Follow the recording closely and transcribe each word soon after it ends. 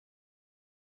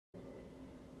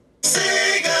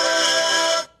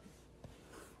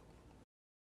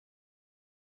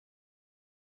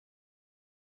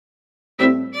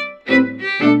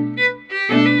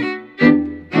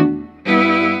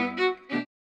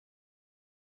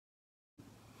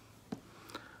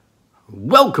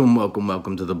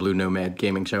Welcome to the Blue Nomad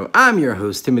Gaming Show. I'm your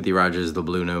host, Timothy Rogers, the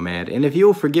Blue Nomad, and if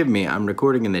you'll forgive me, I'm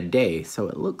recording in the day, so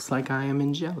it looks like I am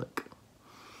angelic.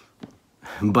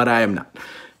 But I am not.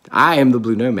 I am the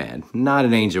Blue Nomad, not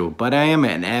an angel, but I am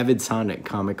an avid Sonic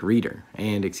comic reader.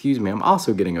 And excuse me, I'm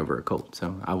also getting over a cold,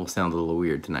 so I will sound a little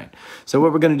weird tonight. So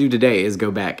what we're going to do today is go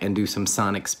back and do some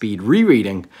Sonic speed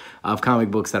rereading of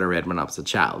comic books that I read when I was a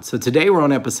child. So today we're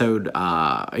on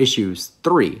issues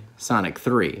 3, Sonic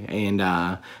 3.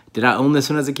 And did I own this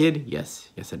one as a kid?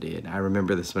 Yes, I did. I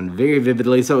remember this one very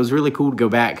vividly, so it was really cool to go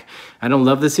back. I don't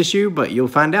love this issue, but you'll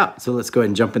find out. So let's go ahead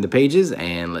and jump in the pages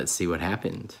and let's see what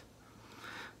happened.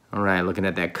 All right, looking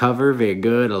at that cover, very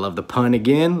good. I love the pun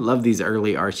again. Love these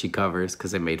early Archie covers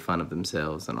because they made fun of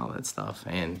themselves and all that stuff.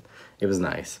 And it was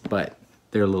nice, but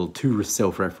they're a little too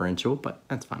self-referential, but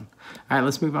that's fine. All right,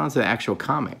 let's move on to the actual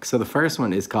comic. So the first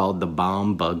one is called The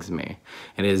Bomb Bugs Me.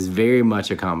 And it is very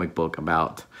much a comic book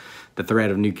about the threat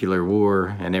of nuclear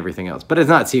war and everything else. But it's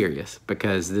not serious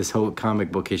because this whole comic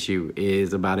book issue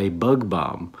is about a bug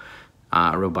bomb.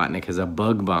 Robotnik has a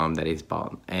bug bomb that he's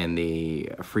bought, and the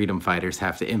freedom fighters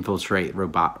have to infiltrate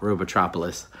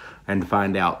Robotropolis and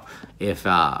find out if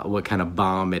what kind of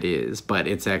bomb it is, but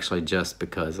it's actually just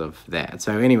because of that.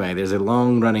 So anyway, there's a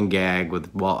long-running gag with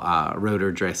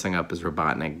Rotor dressing up as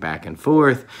Robotnik back and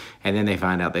forth, and then they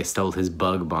find out they stole his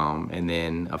bug bomb, and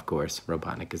then, of course,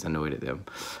 Robotnik is annoyed at them.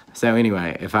 So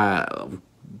anyway, if I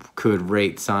could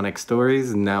rate Sonic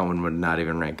stories, that one would not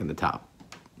even rank in the top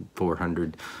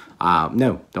 400.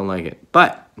 No, don't like it.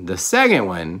 But the second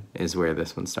one is where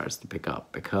this one starts to pick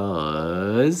up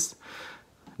because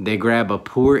they grab a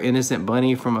poor innocent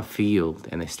bunny from a field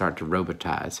and they start to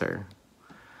robotize her.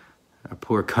 A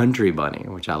poor country bunny,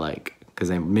 which I like because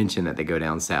they mention that they go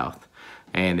down south.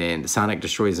 And then Sonic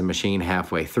destroys the machine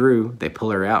halfway through. They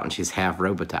pull her out and she's half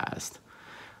robotized.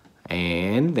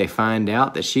 And they find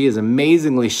out that she is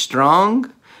amazingly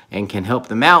strong and can help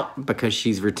them out because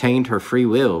she's retained her free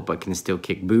will but can still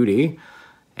kick booty.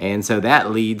 And so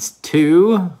that leads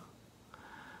to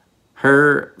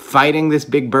her fighting this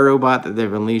big burrowbot that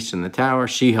they've unleashed in the tower.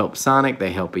 She helps Sonic,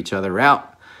 they help each other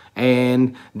out,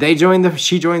 and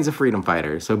she joins the Freedom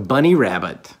Fighters. So Bunny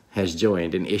Rabbot has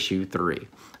joined in issue 3.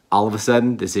 All of a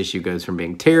sudden, this issue goes from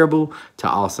being terrible to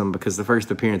awesome because the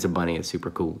first appearance of Bunny is super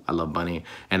cool. I love Bunny,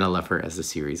 and I love her as the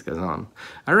series goes on.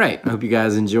 All right, I hope you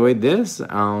guys enjoyed this,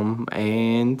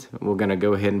 and we're going to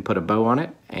go ahead and put a bow on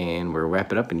it, and we'll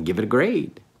wrap it up and give it a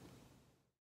grade.